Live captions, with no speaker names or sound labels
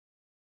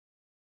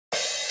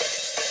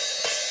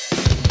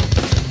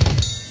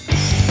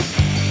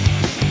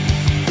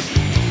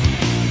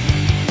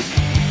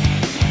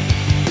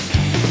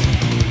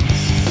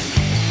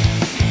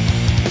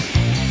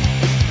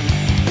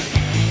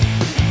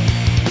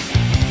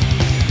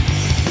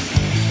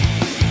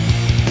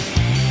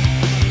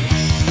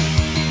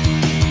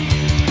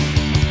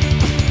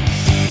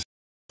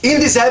In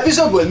this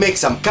episode we'll make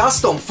some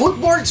custom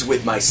footboards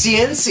with my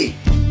CNC.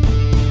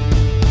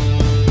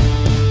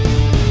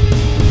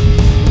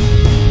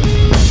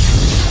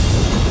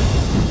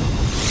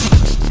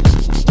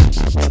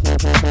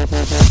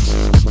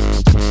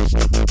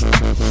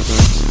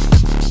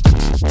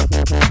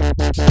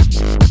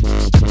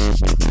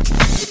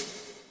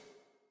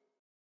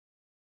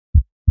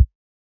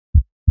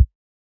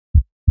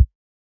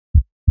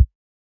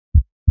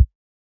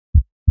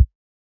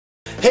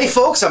 Hey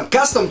folks, I'm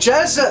Custom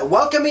Chess,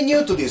 welcoming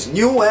you to this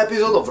new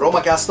episode of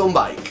Roma Custom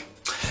Bike.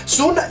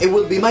 Soon it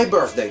will be my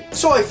birthday,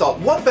 so I thought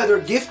what better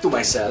gift to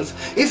myself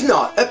if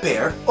not a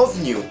pair of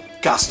new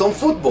custom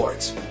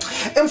footboards.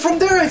 And from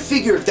there I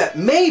figured that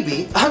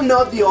maybe I'm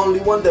not the only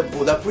one that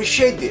would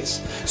appreciate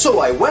this, so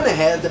I went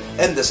ahead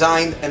and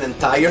designed an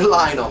entire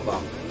line of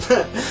them.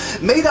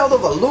 Made out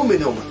of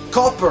aluminum,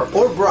 copper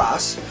or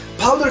brass,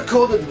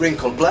 powder-coated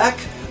wrinkled black,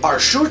 are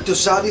sure to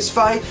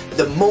satisfy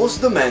the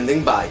most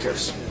demanding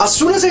bikers. As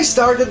soon as I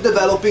started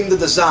developing the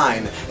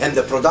design and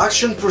the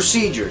production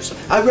procedures,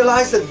 I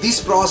realized that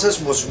this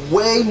process was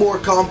way more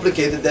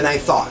complicated than I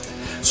thought,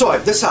 so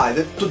I've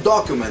decided to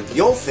document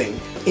the whole thing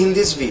in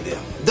this video.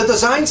 The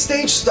design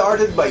stage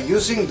started by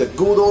using the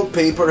good old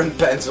paper and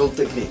pencil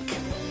technique.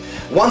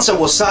 Once I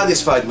was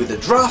satisfied with the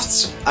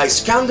drafts, I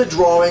scanned the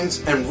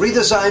drawings and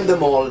redesigned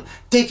them all,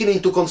 taking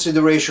into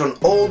consideration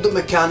all the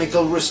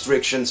mechanical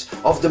restrictions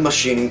of the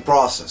machining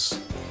process.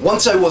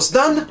 Once I was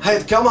done, I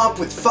had come up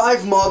with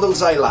 5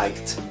 models I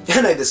liked,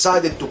 and I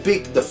decided to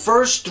pick the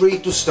first 3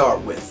 to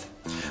start with.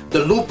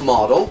 The loop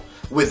model,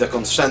 with the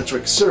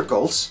concentric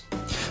circles,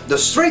 the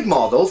straight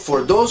model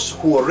for those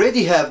who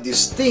already have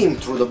this theme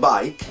through the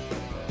bike,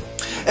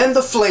 and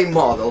the flame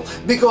model,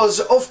 because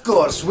of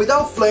course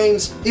without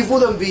flames it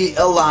wouldn't be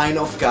a line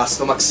of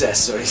custom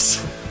accessories.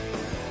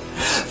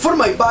 For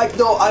my bike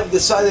though, I've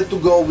decided to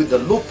go with the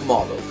loop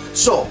model,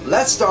 so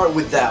let's start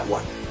with that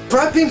one.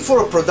 Prepping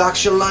for a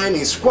production line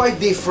is quite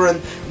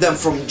different than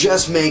from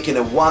just making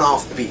a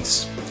one-off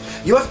piece.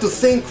 You have to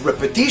think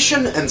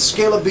repetition and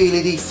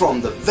scalability from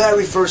the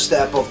very first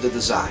step of the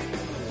design.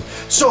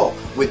 So,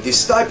 with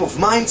this type of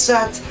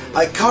mindset,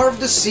 I carved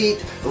the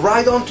seat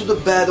right onto the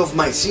bed of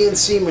my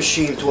CNC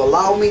machine to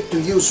allow me to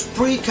use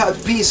pre-cut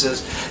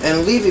pieces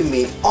and leaving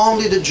me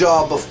only the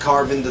job of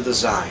carving the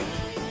design.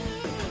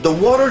 The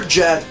water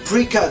jet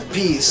pre-cut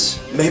piece,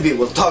 maybe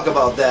we'll talk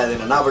about that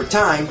in another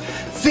time,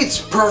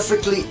 fits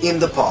perfectly in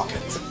the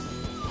pocket.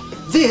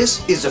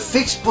 This is a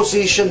fixed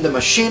position the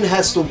machine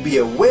has to be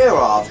aware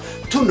of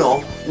to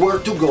know where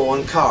to go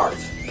and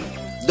carve.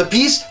 The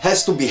piece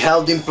has to be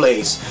held in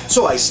place,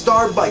 so I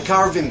start by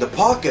carving the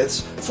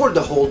pockets for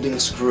the holding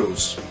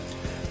screws.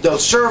 They'll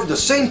serve the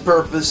same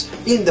purpose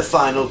in the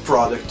final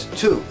product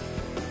too.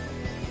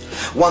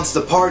 Once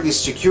the part is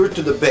secured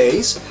to the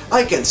base,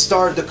 I can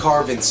start the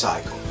carving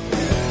cycle.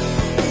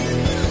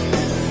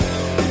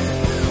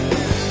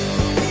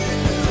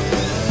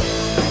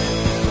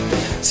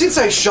 Since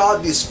I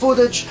shot this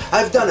footage,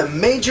 I've done a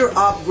major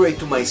upgrade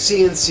to my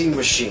CNC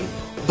machine.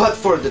 But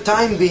for the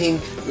time being,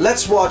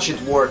 let's watch it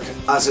work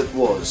as it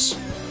was.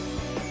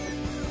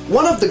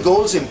 One of the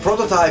goals in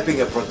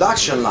prototyping a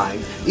production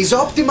line is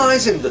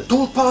optimizing the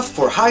toolpath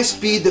for high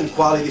speed and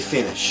quality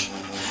finish.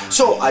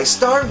 So I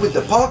start with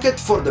the pocket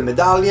for the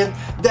medallion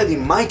that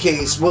in my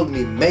case will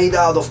be made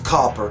out of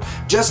copper,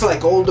 just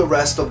like all the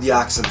rest of the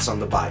accents on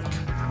the bike.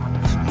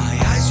 My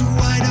eyes are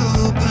wide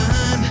open.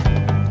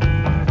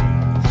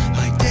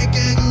 I take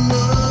a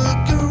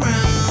look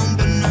around,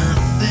 but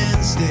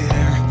nothing's there.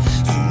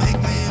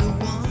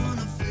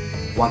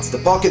 Once the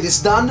pocket is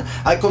done,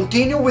 I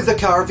continue with the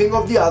carving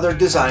of the other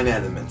design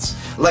elements,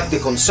 like the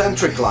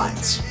concentric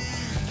lines.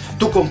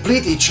 To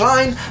complete each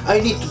line,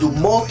 I need to do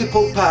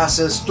multiple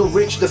passes to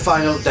reach the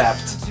final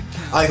depth.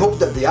 I hope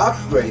that the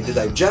upgrade that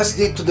I just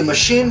did to the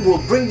machine will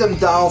bring them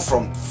down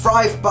from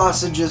 5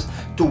 passages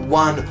to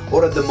 1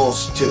 or at the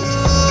most 2.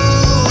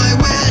 I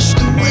wish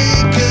the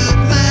way could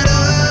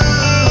matter.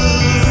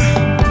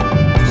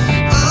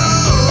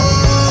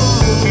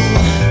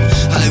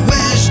 I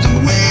wish the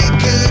way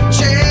could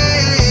change.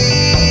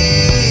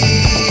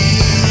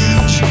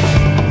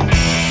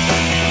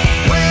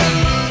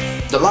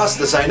 The last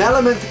design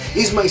element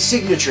is my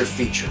signature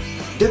feature,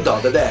 the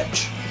dotted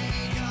edge.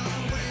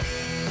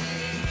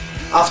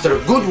 After a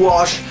good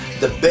wash,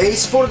 the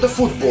base for the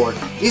footboard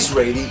is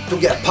ready to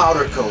get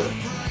powder coated.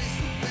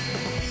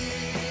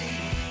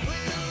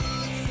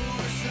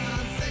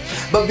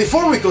 But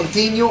before we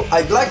continue,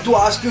 I'd like to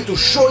ask you to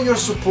show your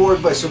support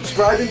by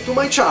subscribing to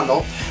my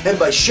channel and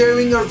by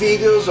sharing our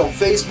videos on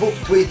Facebook,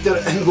 Twitter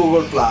and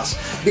Google+,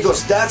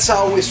 because that's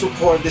how we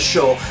support the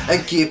show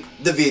and keep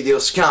the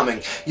videos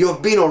coming.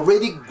 You've been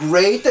already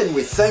great and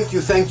we thank you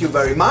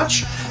very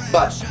much,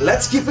 but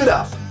let's keep it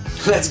up.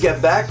 Let's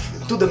get back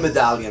to the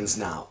medallions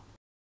now.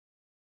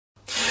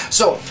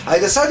 So, I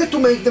decided to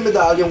make the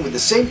medallion with the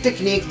same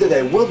technique that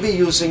I will be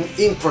using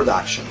in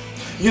production,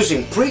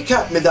 using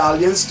pre-cut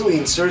medallions to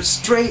insert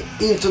straight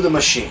into the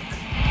machine.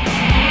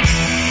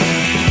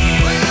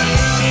 We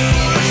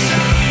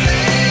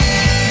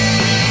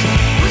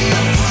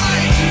are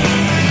trying to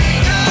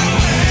make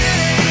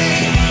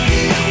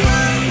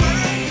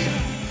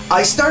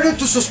I started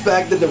to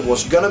suspect that there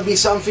was gonna be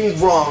something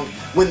wrong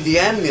when the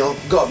end mill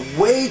got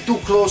way too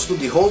close to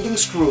the holding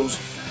screws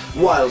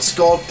while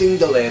sculpting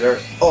the letter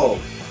O.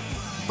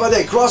 But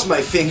I crossed my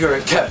finger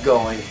and kept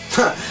going.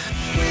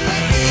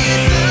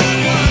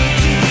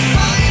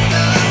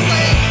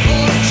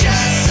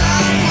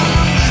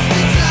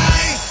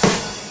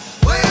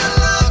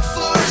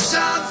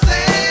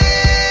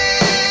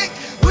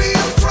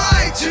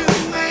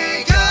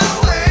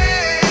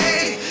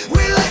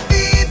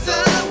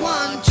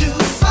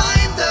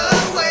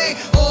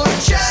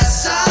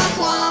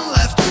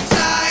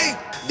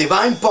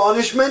 Divine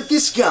punishment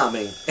is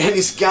coming, and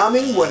is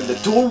coming when the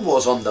tool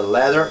was on the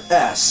letter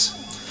S.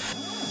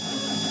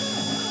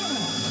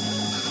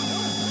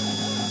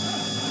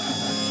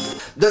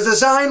 The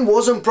design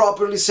wasn't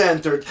properly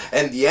centered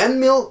and the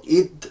end mill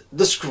hit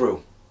the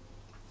screw.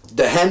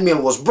 The hand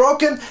mill was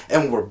broken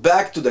and we're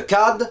back to the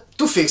CAD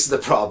to fix the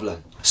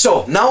problem.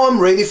 So now I'm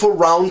ready for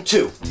round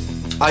 2.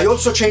 I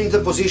also changed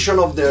the position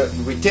of the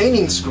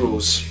retaining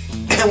screws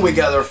and we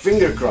got our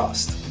finger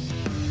crossed.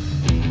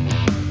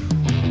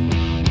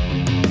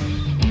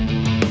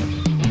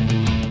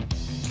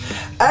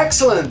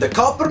 Excellent, the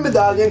copper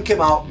medallion came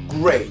out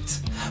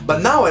great,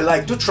 but now I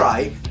like to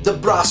try the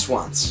brass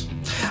ones.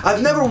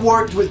 I've never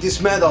worked with this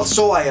metal,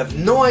 so I have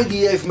no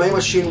idea if my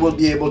machine will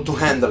be able to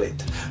handle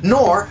it,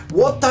 nor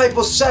what type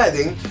of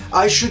setting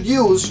I should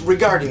use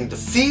regarding the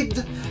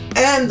feed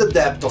and the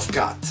depth of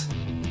cut.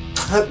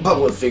 But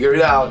we'll figure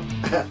it out.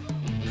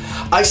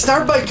 I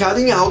start by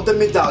cutting out the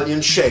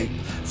medallion shape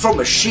from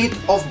a sheet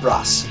of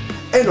brass,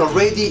 and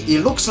already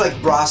it looks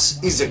like brass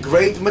is a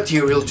great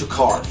material to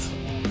carve.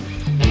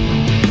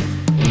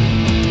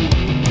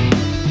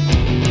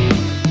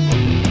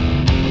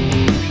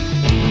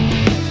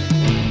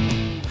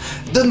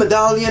 The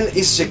medallion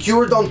is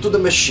secured onto the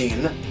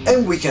machine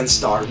and we can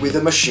start with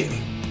the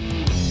machining.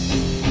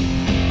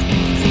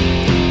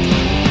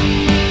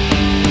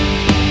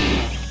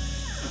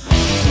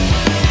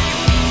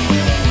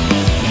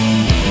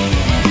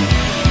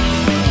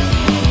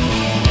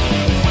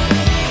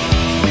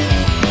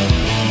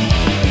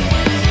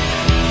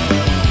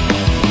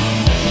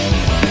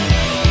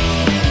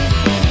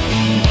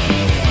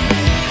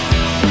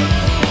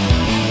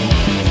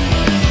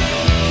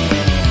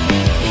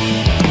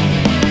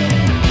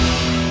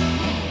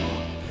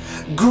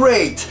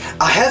 Great!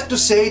 I have to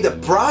say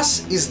that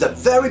brass is the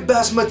very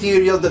best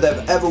material that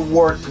I've ever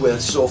worked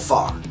with so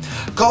far.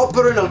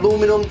 Copper and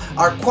aluminum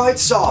are quite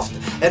soft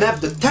and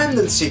have the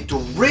tendency to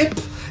rip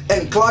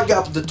and clog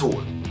up the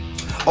tool.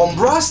 On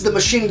brass the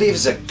machine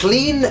leaves a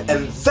clean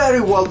and very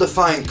well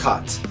defined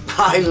cut.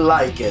 I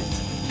like it.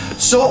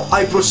 So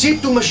I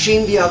proceed to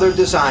machine the other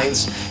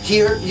designs.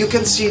 Here you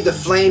can see the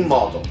flame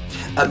model,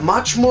 a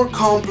much more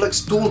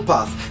complex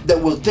toolpath that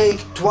will take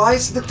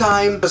twice the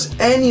time as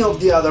any of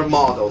the other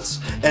models,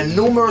 and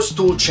numerous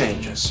tool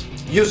changes,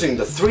 using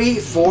the 3,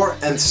 4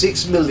 and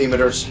 6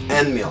 millimeters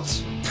end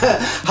mills.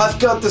 I've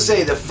got to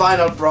say the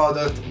final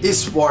product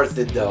is worth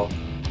it though.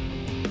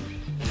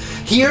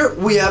 Here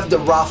we have the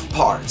rough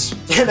parts,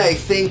 and I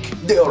think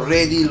they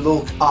already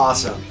look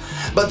awesome.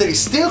 But there is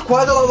still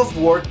quite a lot of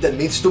work that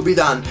needs to be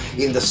done.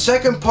 In the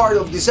second part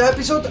of this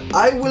episode,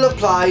 I will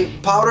apply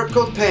powder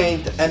coat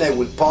paint and I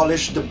will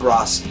polish the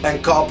brass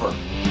and copper.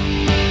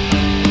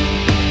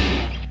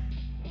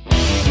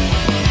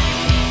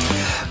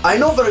 I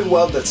know very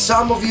well that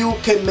some of you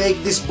can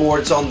make these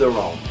boards on their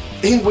own,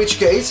 in which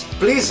case,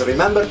 please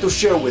remember to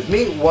share with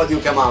me what you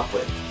come up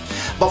with.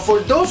 But for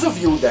those of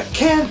you that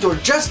can't or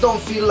just don't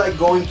feel like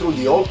going through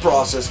the whole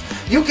process,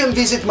 you can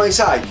visit my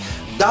site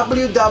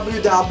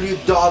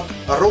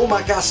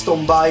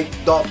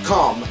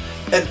www.romacustomBike.com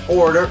and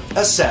order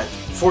a set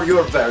for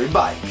your very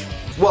bike.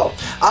 Well,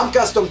 I'm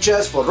Custom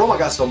Chess for Roma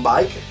Custom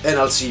Bike and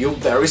I'll see you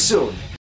very soon.